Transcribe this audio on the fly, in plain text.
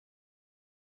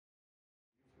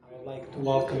would like to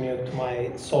welcome you to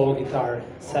my solo guitar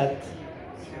set,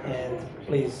 and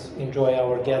please enjoy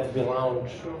our Gatsby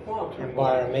Lounge and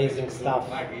bar, amazing stuff,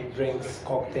 drinks,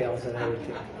 cocktails and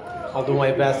everything. I'll do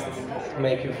my best to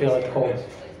make you feel at home.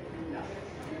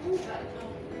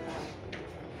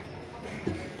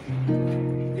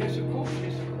 Yes, of course,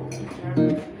 yes, of course.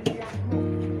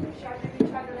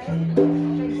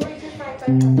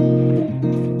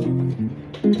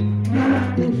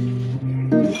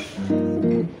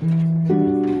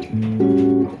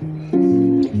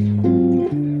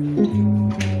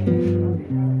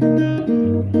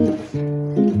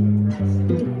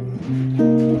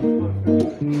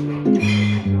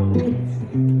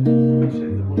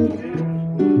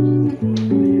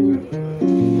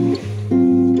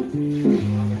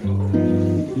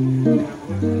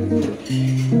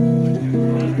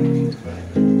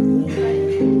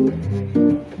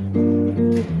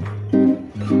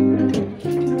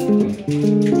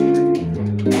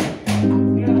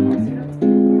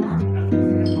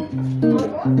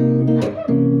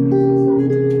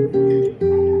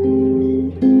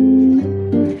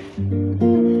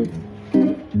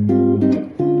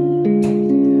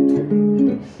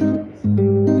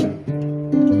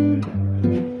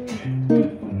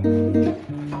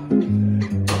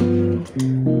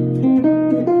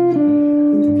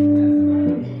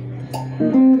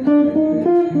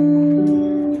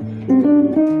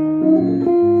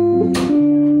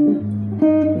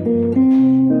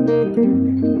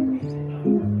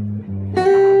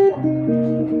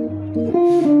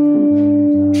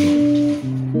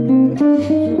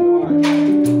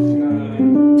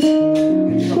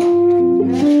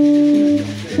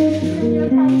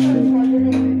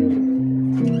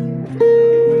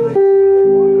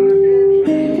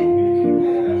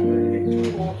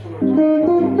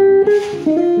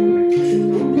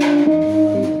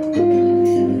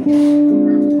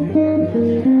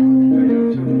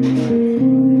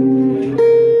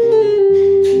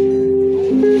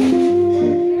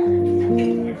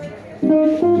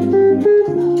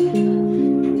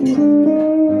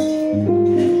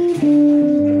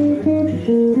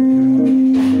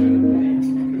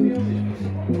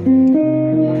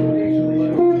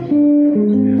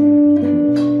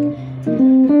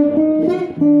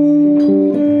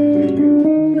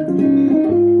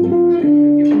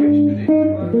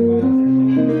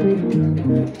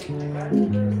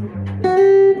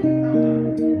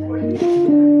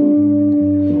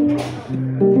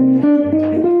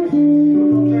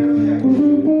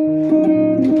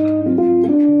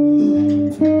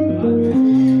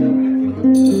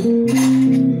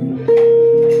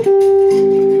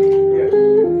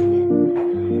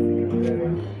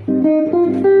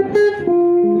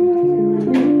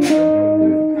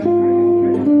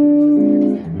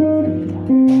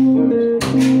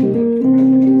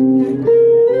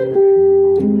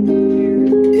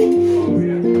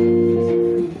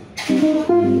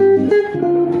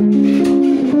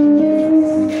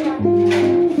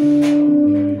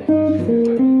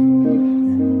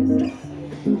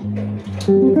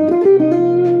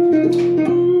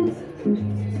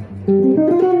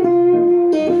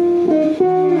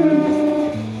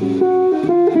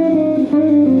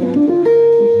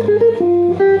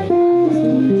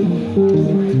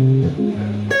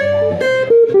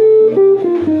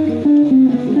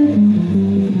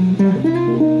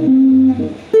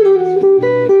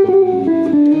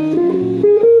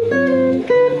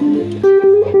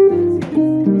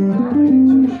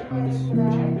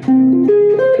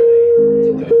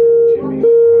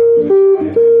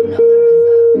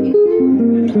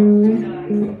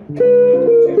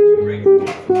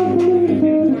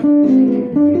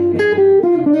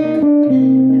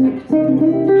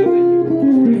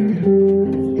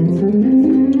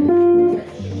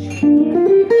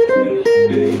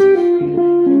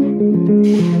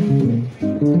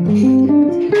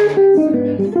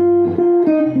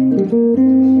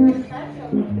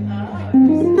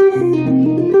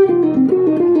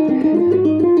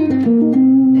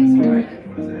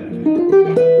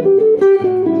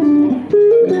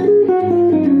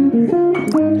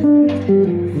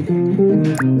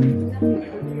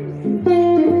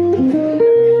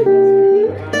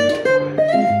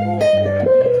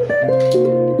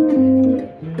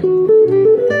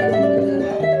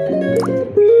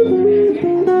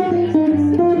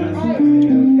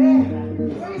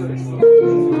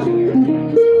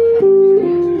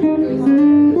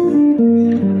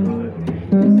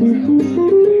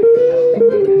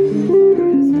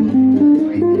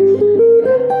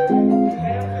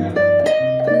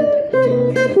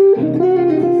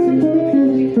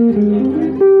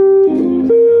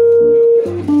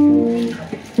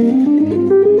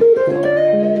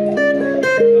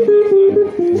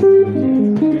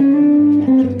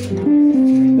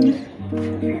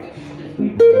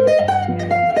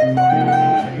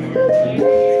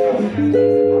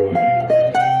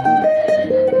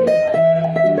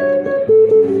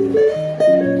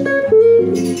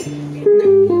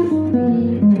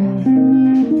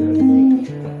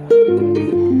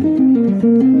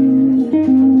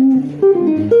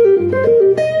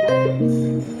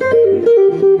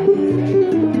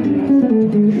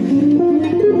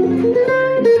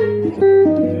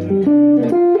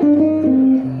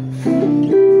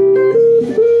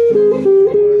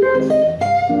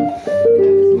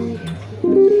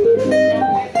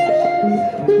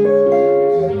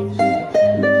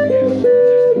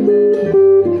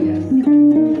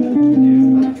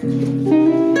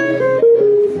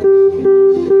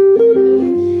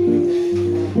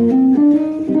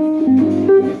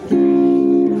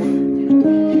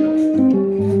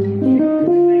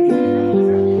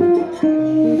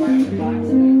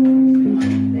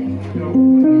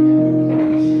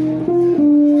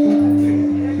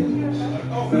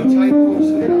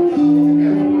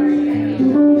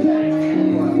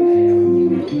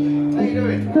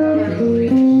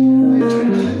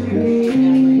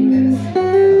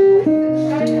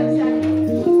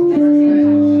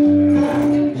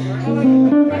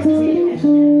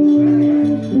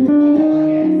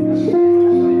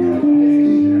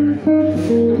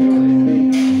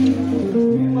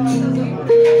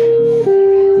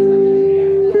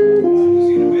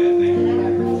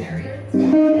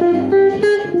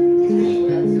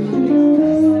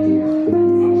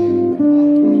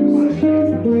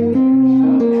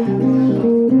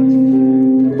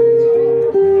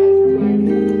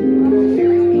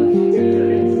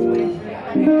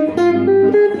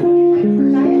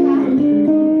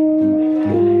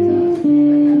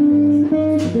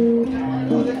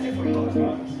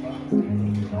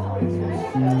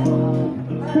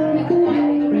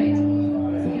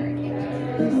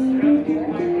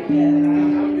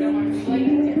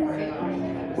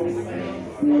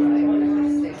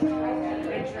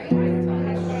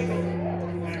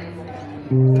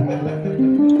 Thank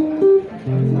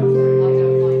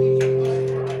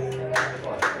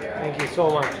you so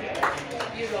much.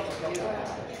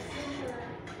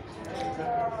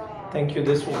 Thank you.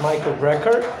 This was Michael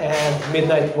Brecker and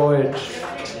Midnight Voyage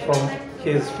from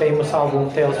his famous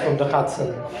album Tales from the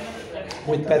Hudson,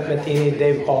 with Pat Metheny,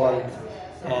 Dave Holland,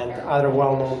 and other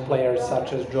well-known players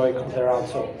such as Joey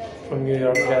Calderazzo from New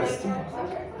York Jazz.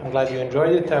 I'm glad you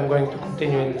enjoyed it. I'm going to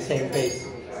continue in the same pace.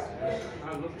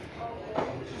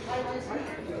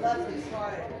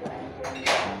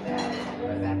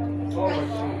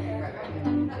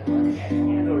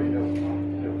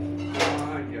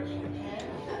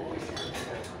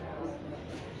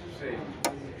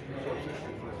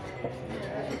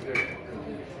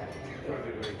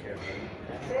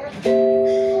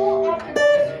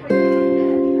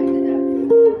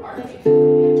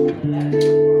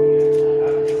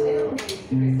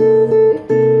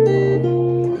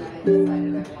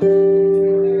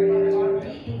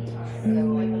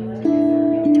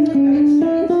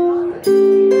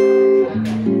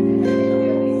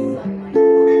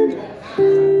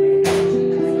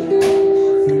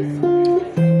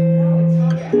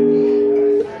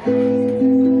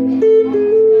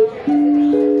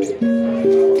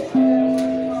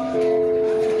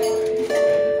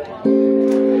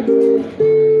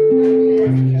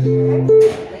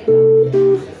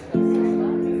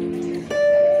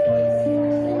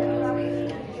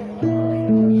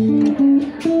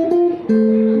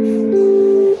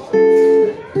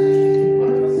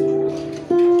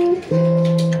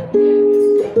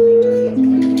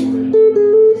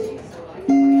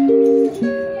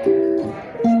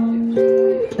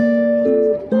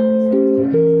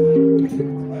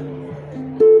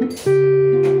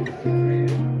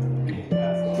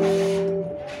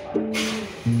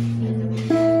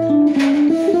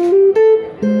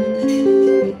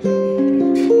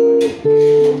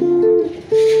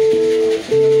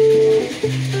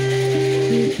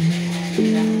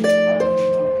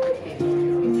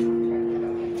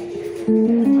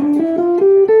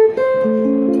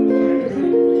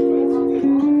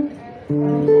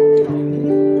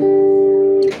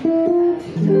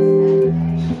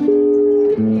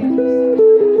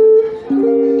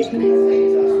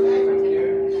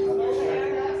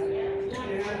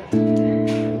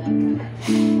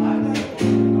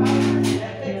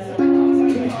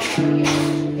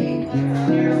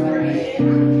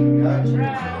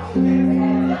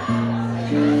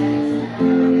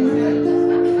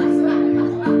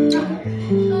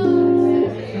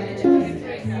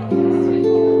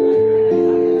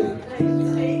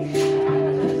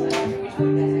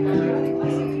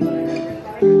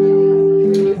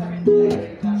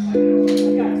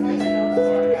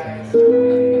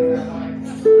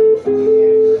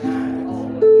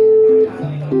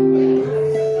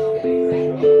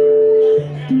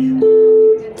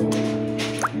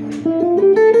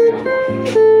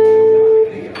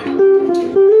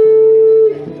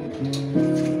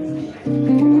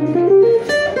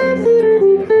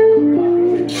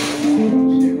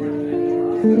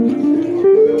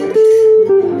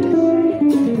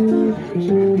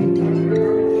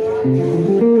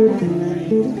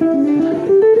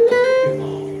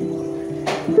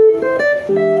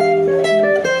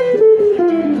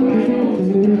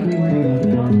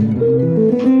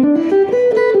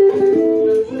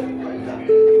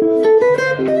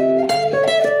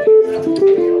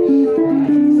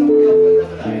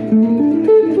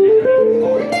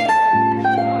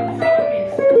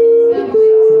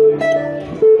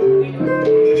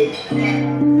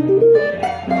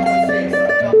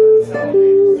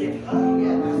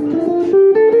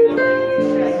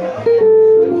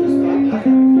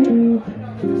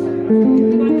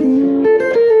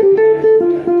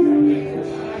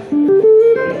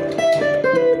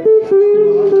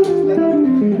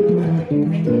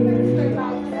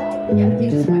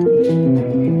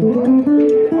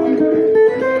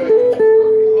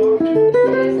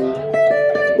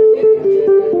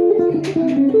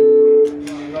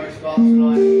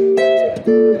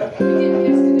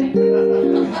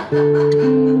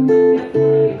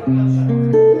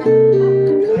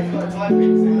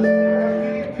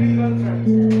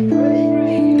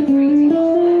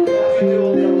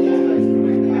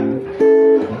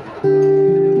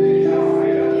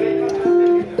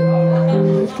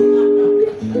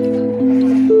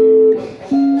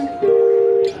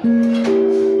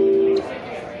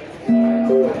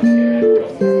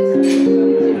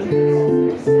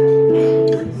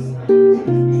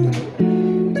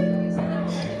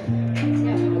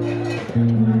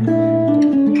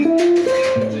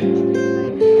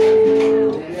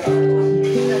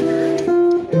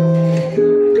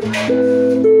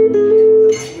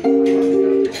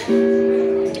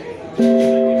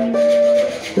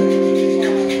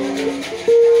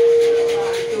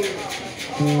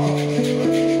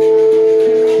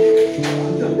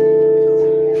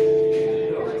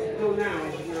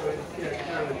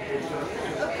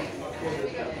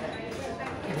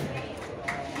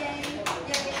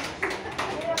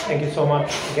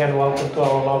 again, welcome to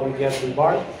our lovely Gatsby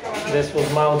bar. This was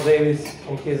Miles Davis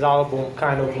from his album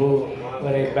Kind of Blue,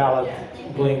 with a ballad,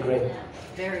 Blue and Green.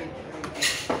 Very,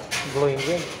 Blue and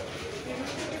Green.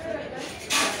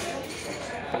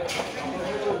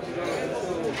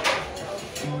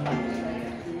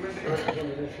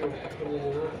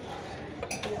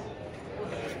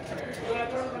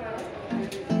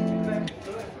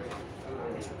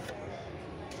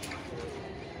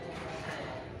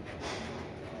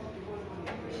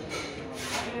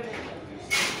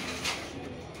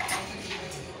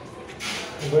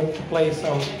 I'm going to play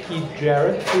some Keith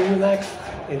Jarrett for you next.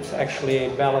 It's actually a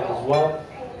ballad as well,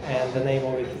 and the name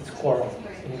of it is Coral.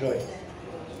 Enjoy.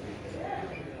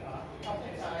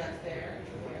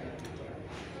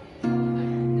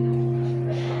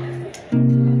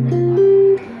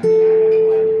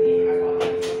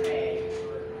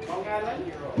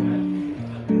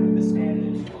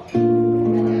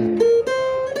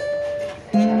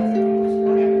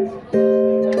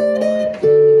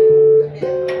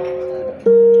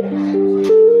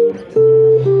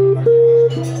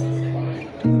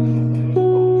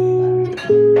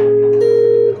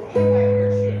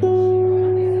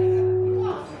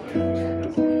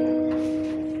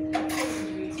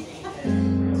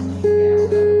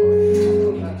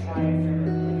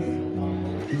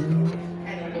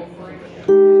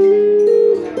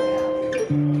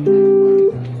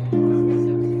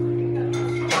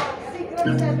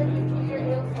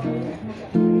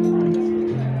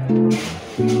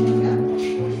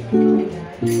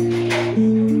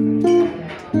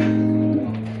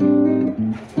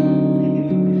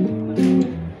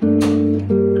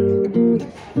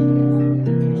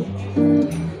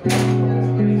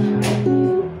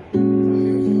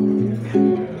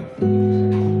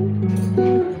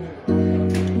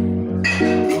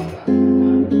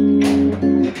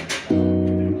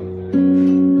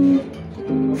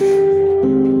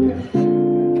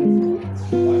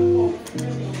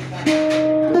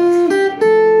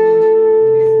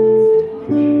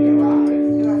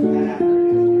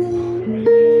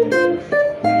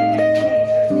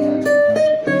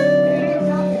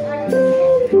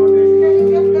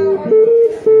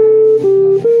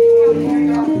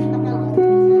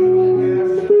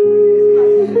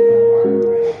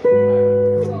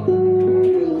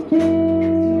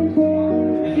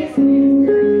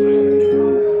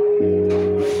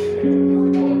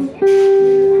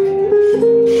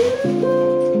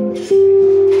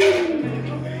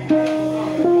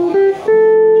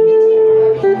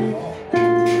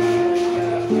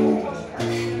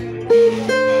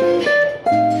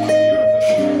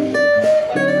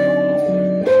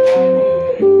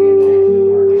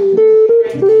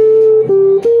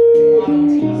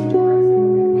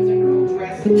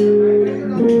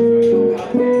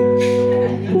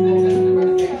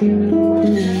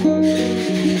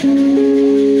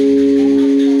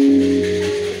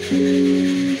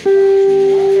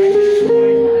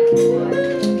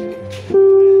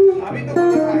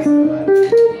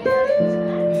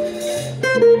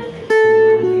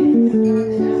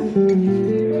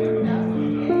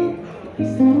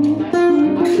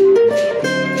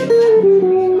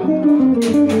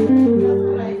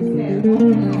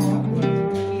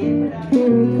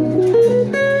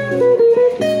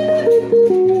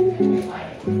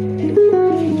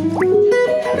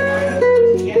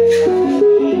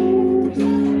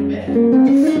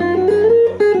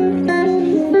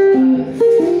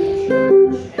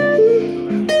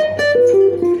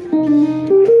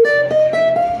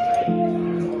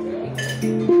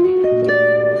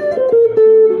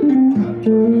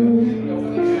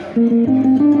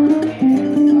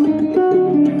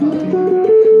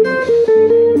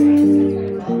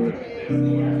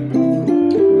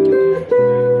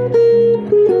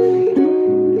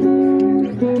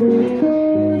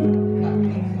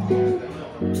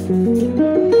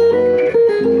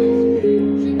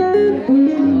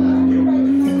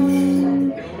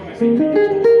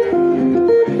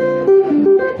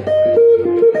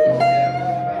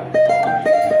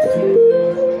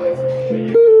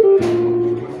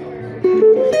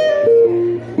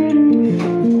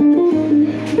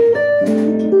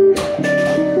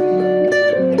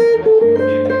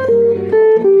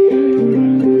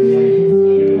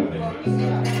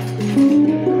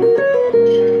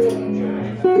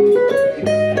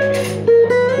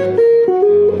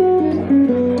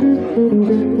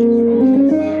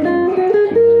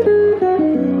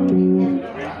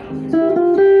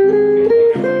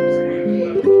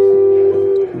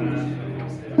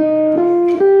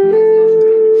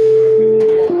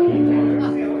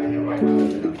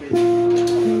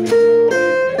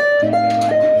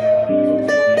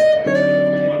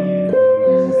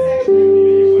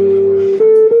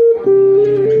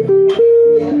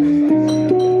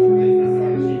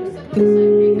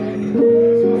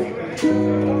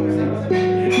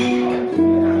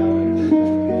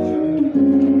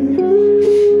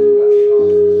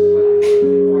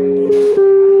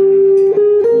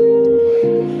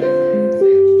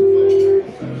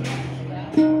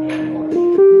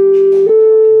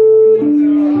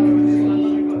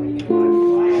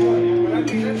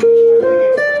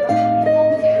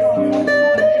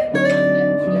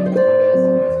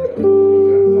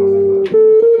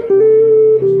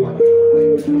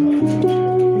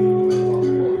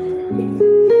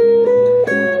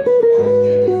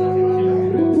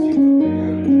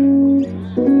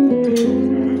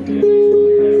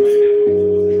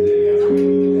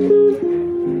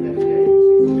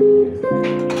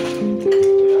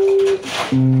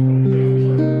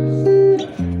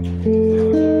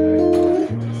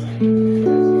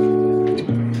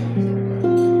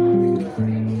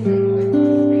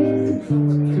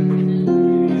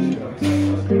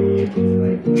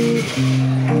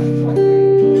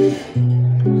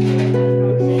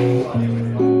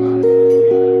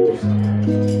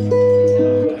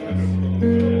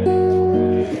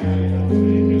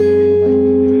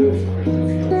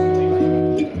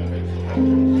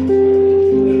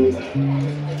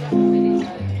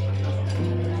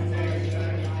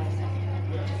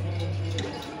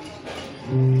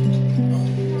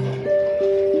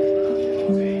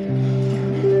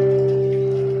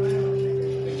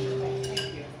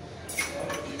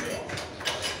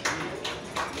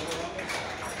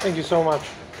 Thank you so much.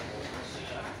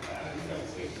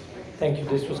 Thank you.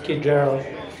 This was Kid Gerald,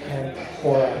 and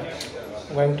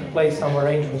I'm going to play some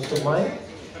arrangements of mine,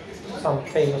 some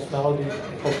famous melodies.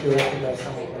 I hope you recognize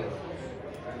some of them.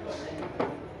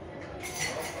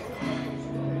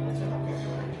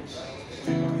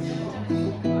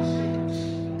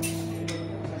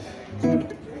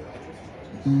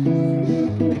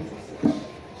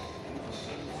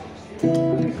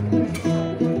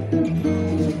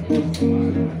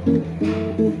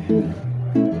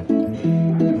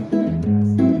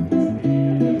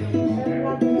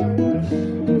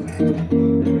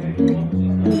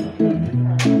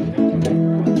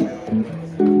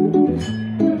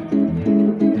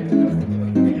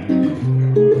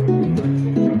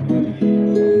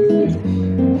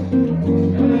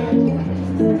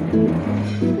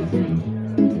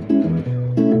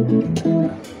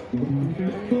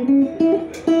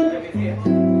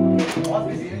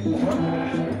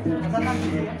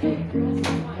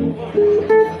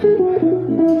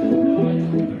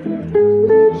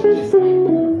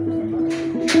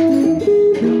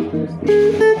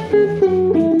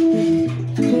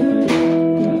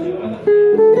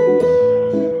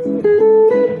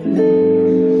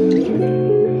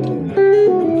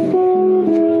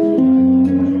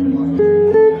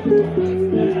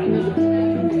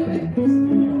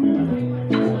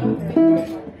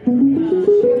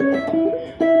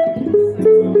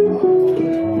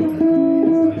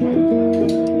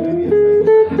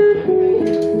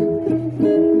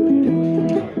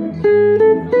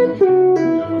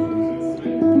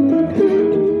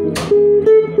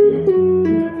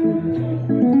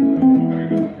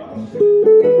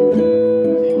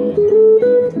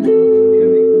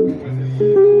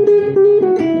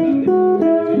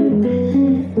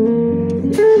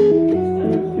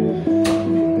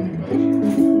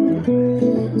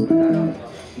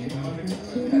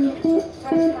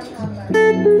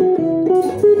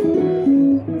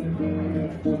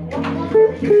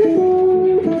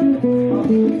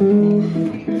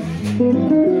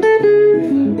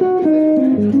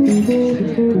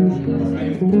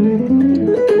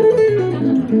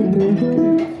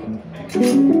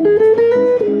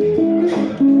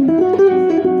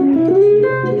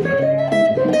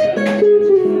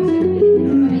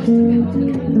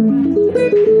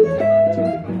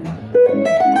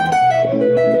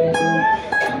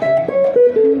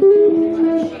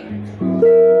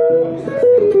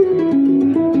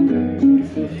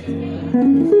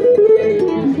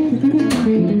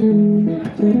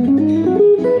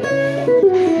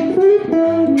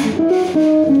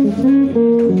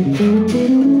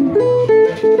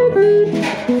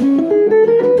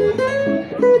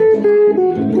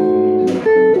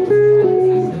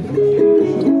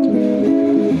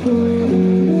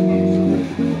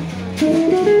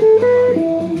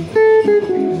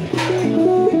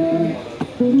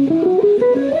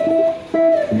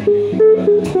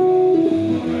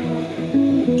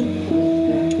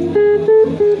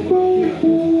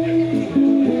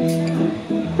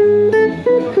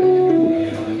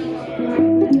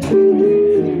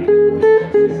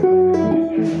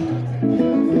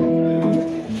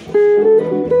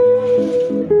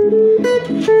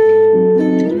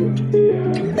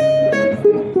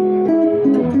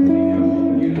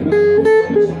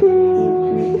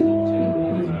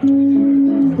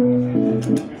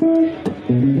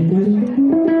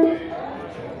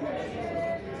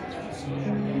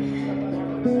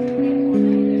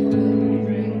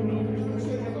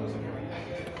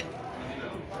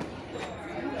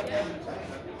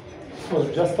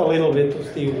 Was just a little bit of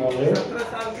Stevie Wonder, just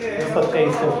a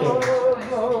taste of him.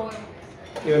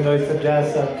 Even though it's a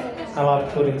jazz set, I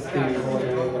love putting Stevie Wonder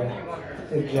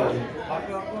in the jam.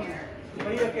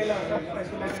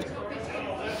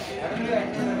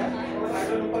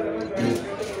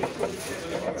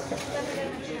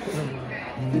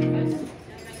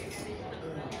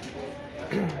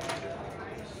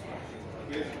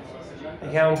 I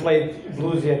haven't played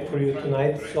blues yet for you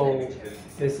tonight, so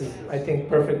this is, I think,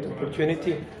 perfect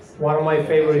opportunity. One of my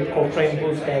favorite Coltrane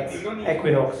blues cats,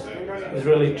 Equinox, is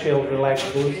really chill,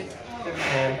 relaxed blues,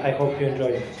 and I hope you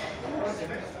enjoy it.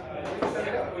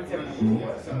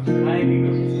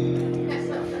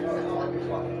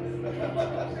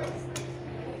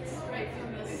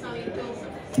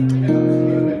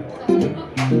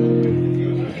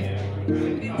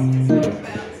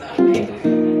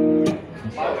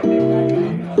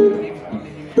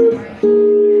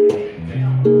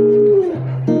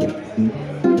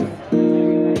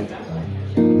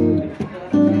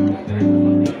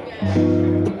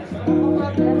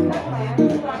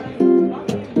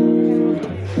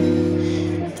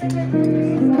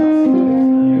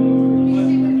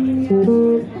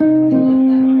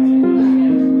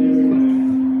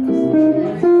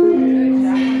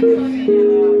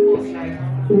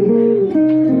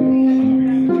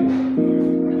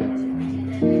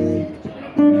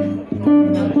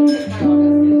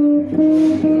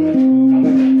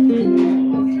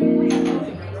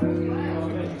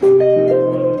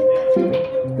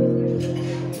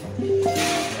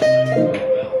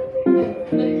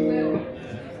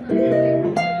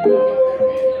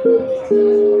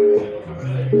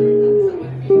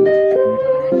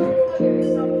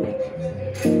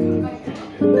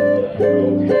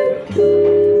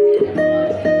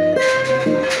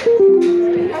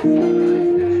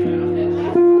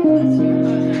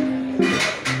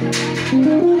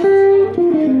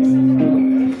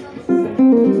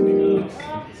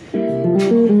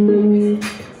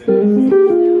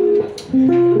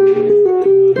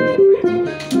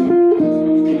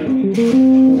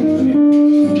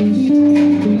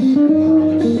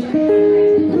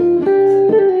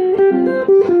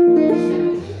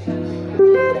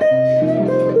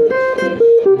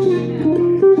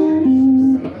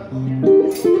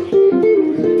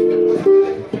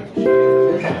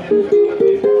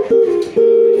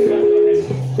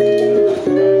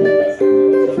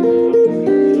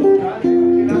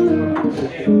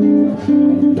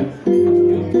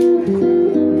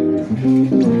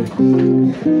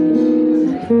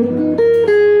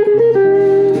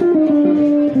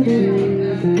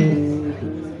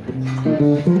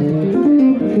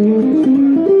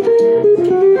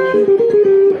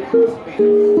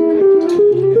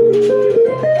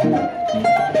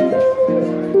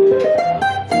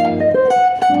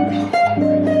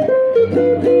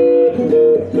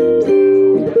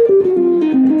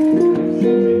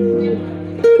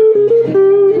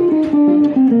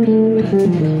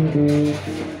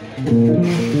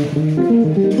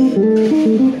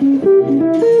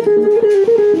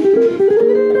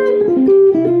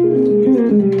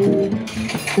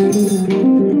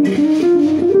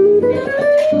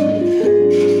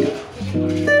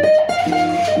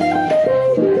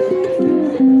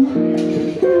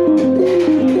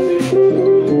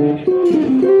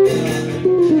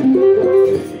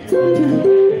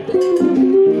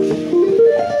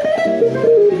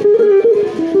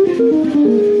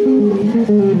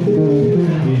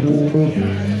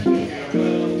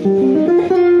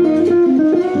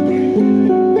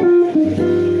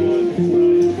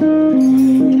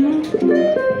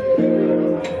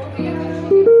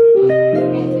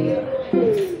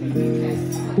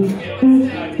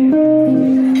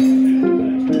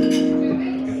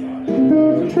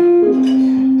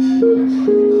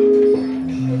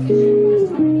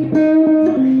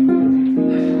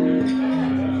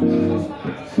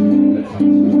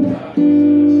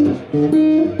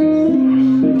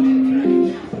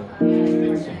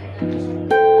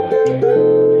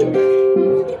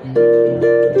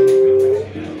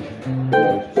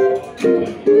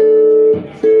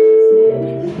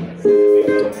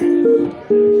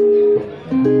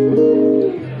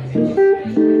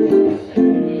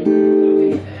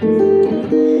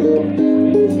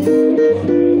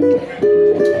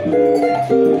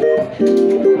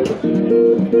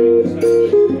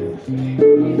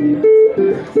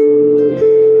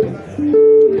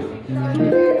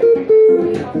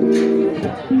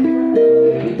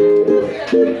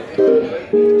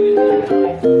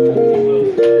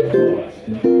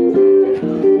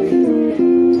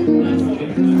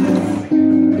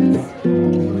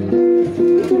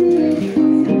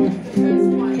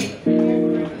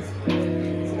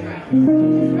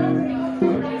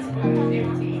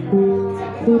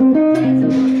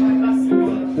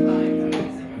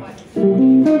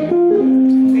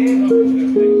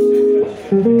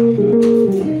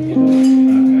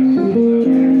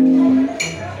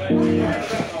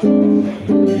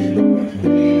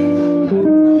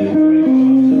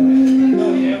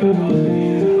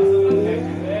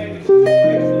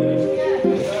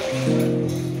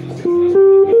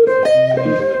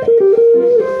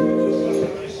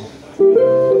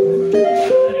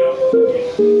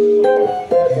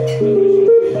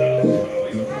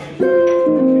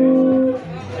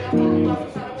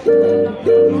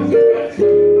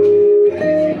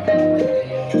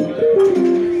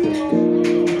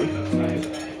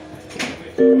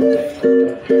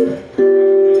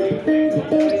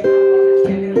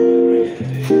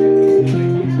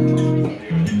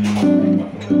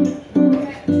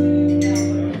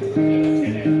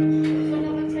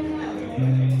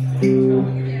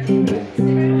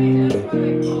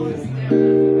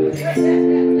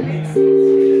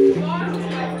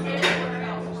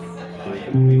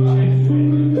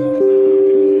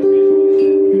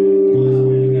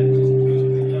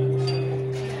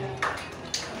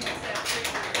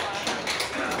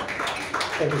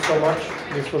 Thank you so much.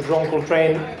 This was Ron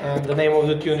Coltrane, and the name of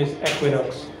the tune is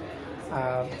Equinox.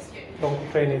 Ron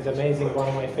Coltrane is amazing, one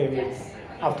of my favorites,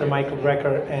 after Michael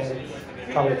Brecker and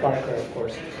Charlie Parker, of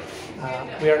course.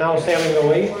 We are now sailing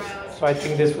away, so I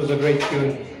think this was a great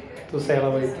tune to sail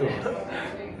away to.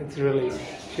 It's really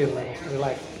chill and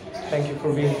relaxed. Thank you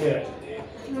for being here.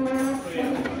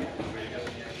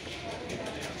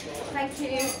 Thank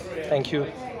you. Thank you.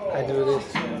 I do this.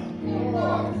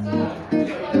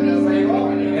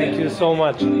 Thank you so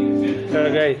much. You're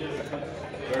great.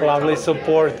 Lovely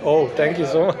support. Oh, thank you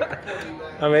so much.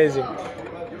 Amazing.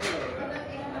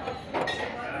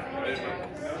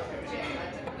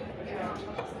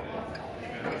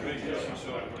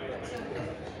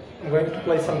 I'm going to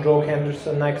play some Joe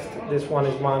Henderson next. This one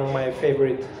is one of my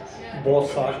favorite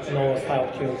bossa nova style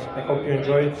tunes. I hope you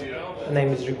enjoy it. The name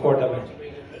is Recordame.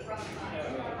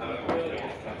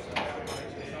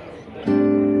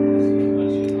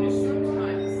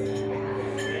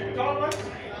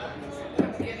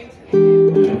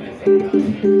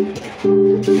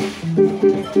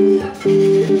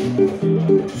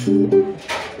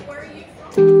 Where are you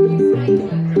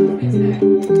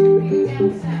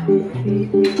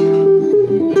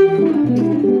from?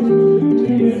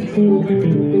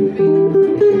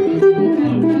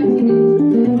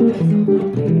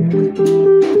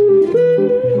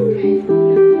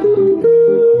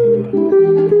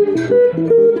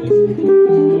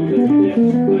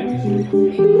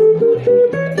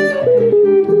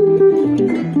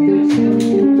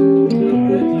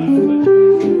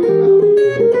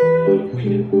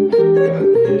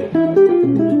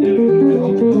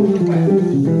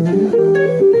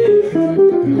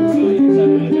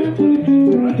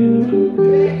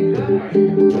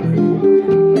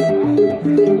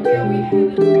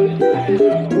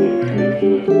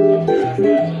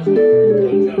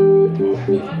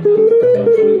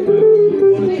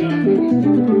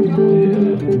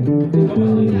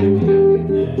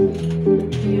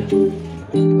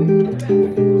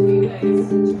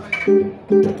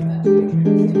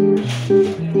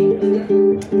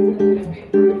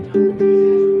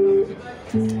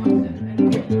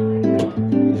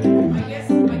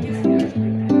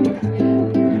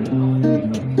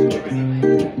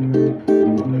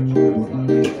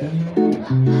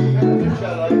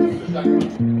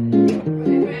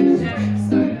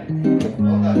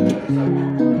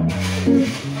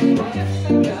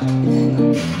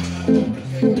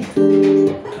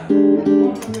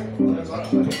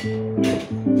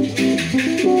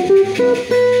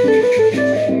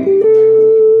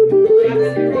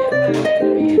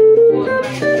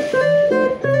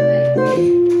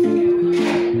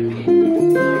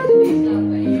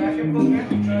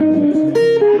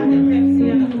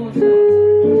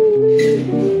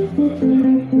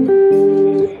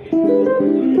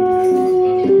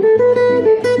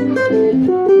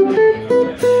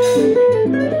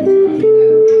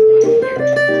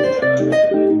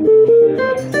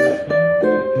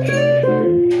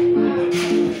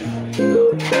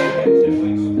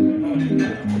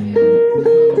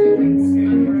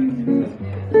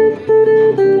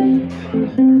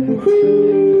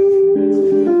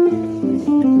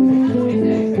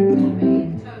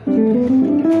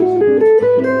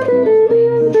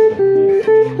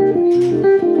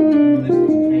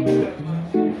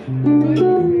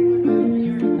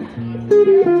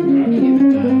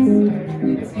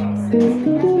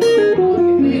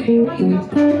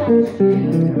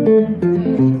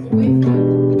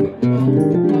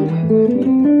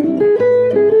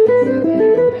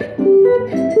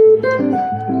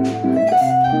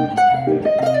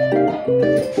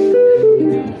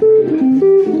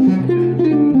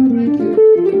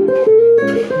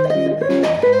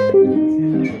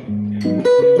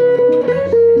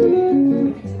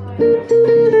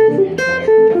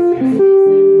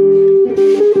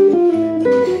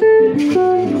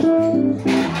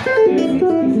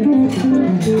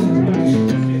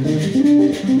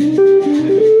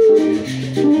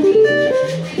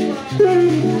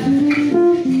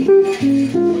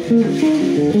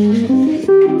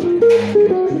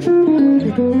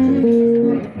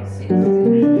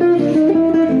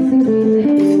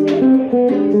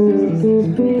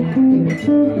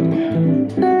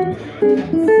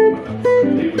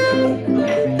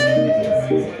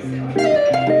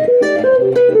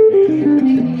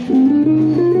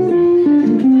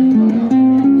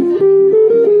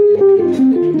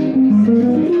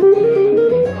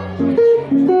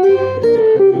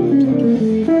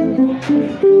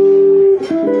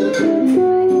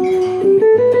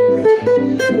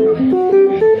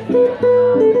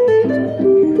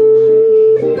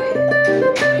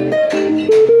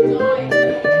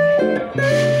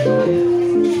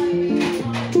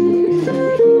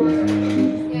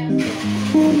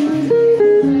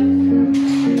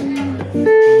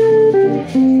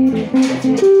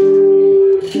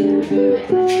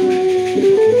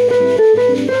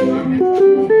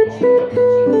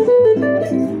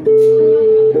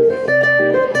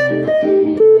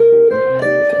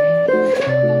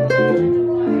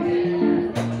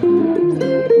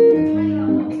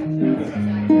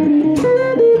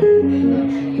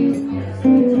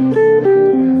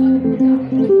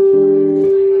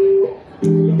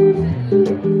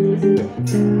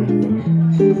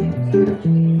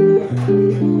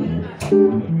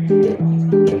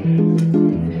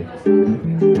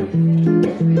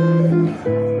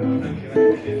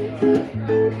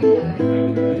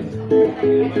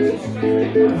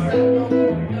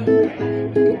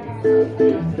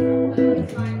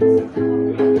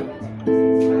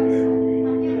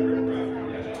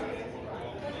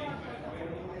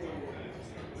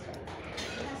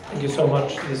 Thank you so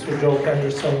much. This was Joe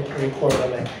Henderson,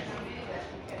 Recordame.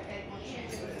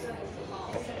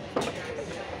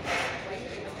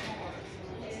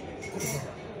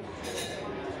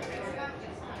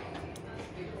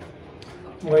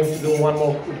 I'm going to do one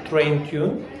more train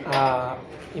tune,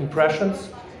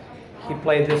 Impressions. He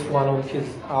played this one on his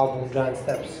album Giant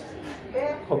Steps.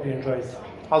 Hope you enjoyed it.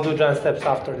 I'll do Giant Steps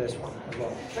after this one as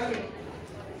well.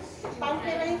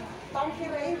 Funky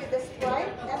Ray with the Sprite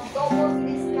and double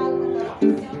Mezcal with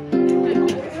the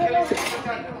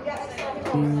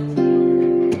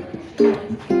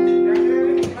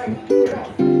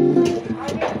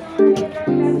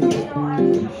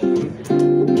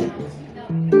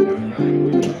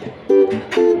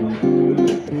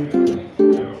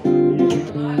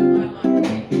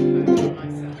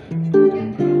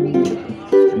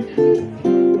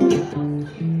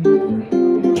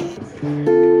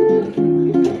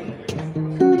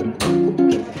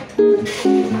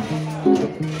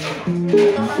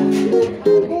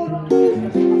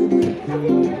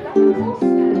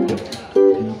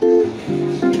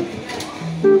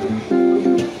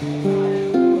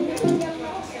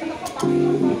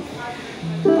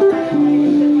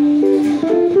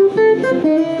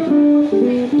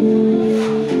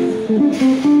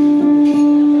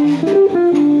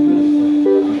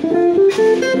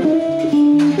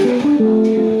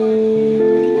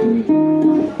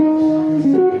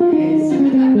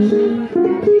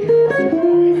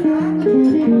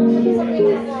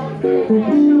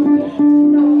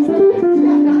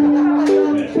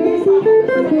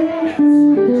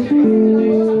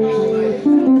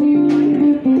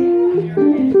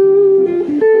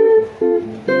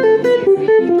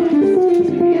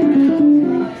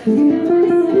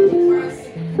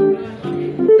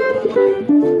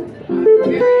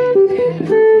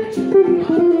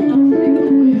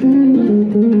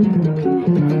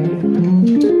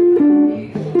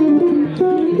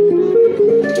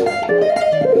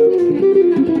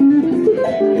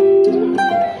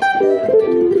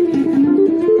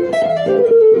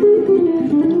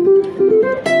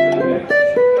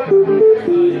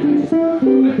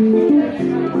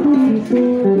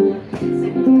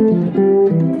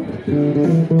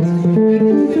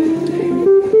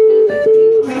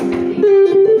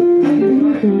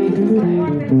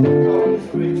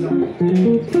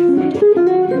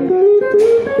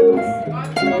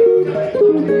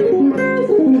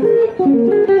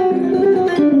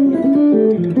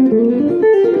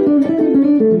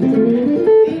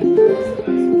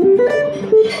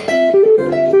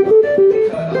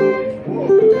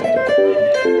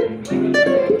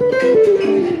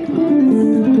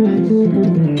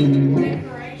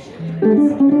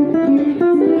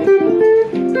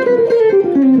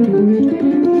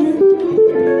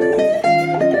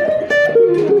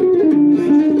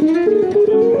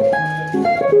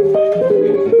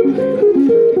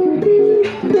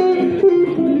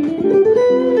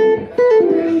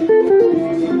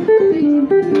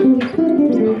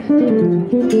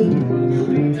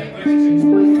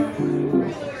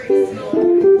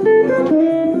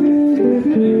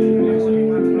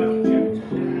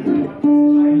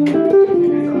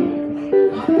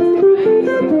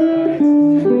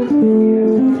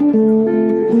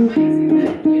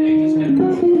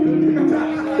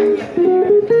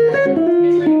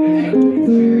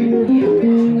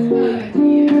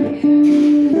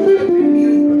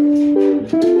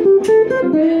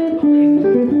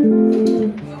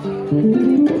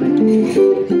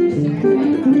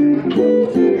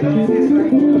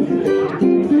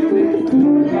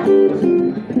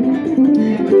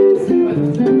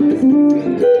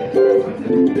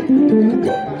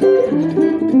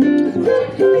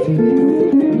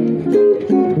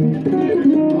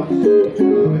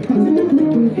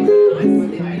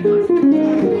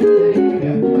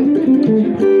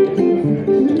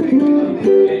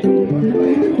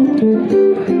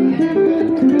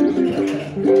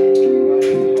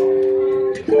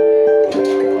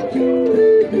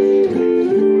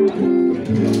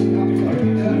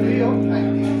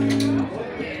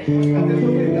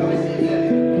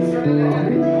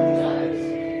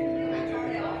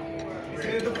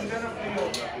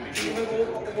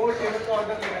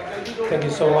Thank you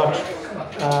so much.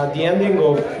 The ending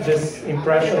of this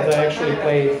Impressions I actually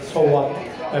played So What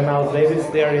by Miles Davis.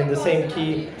 They're in the same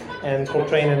key, and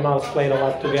Coltrane and Miles played a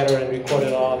lot together and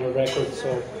recorded a lot of the records,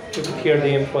 so you could hear the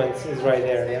influence is right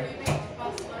there.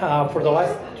 Yeah. For the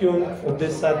last tune of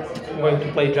this set, I'm going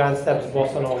to play Giant Steps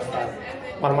Bossa Nova style,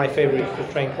 one of my favorite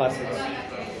Coltrane classics.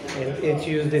 And it's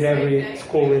used in every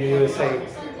school in the USA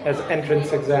as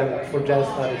entrance exam for jazz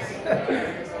studies.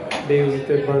 They use it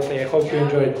at birthday. I hope you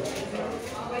enjoyed it.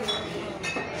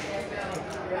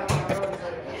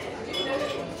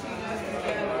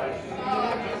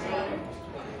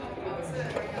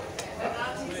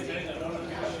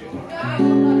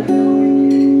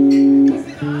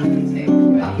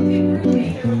 Thank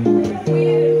you.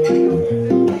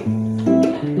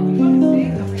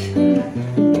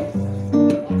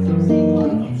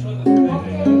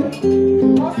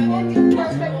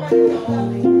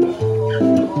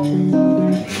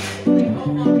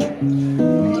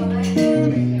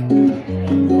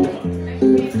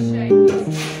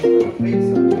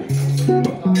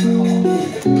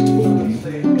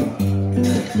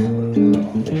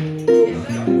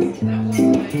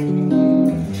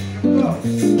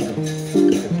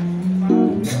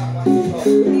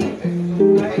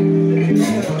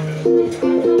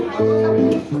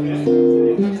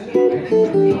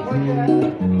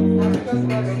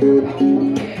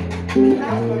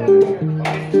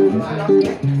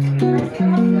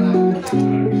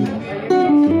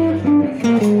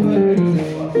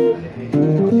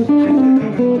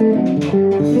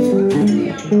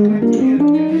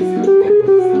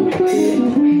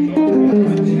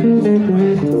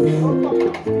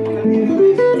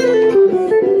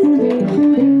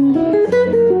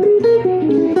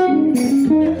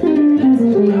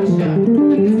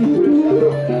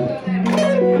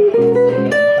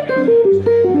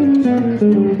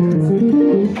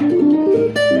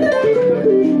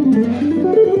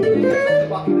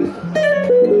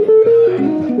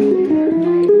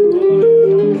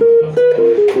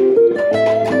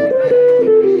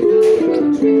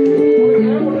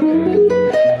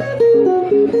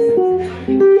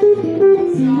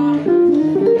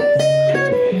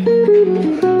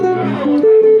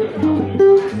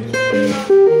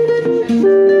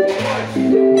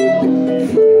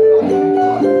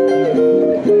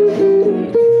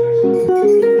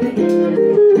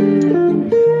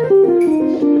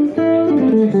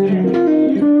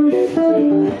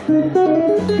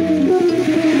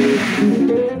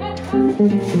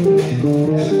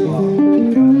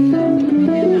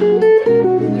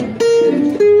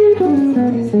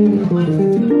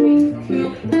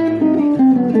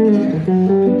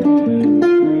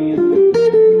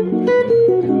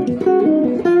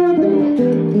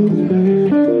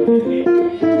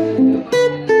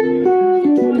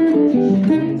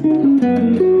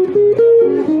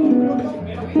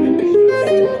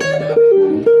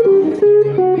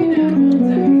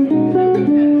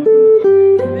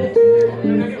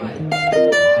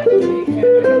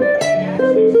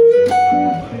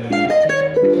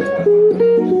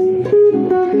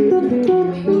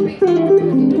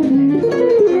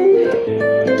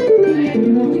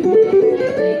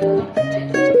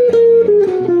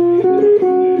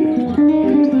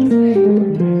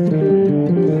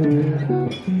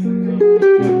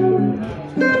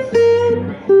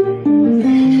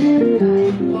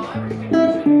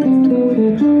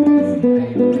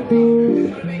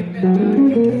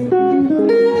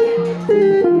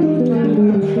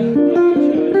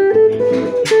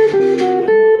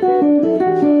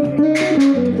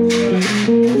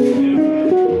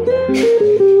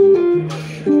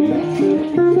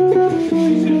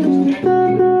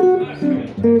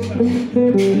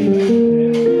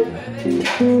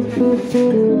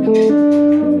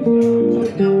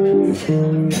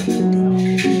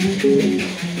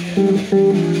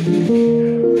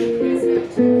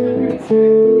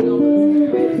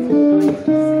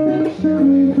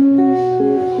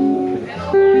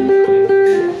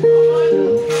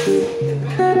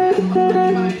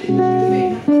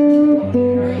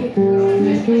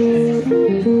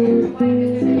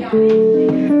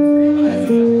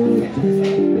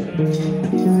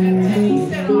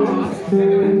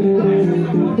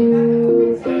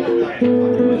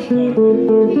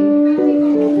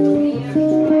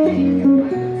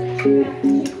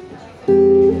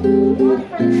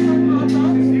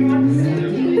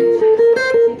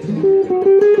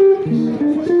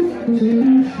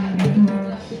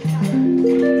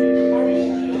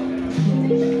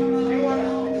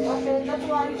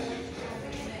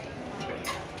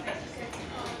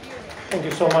 Thank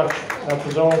you so much. That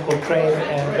was Owen Coltrane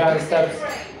and Giant Steps.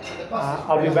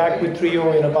 I'll be back with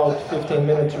Trio in about 15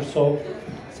 minutes or so.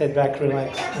 Sit back,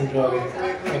 relax, enjoy.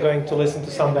 I'm going to listen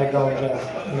to some background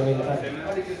jazz in the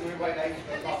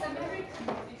meantime.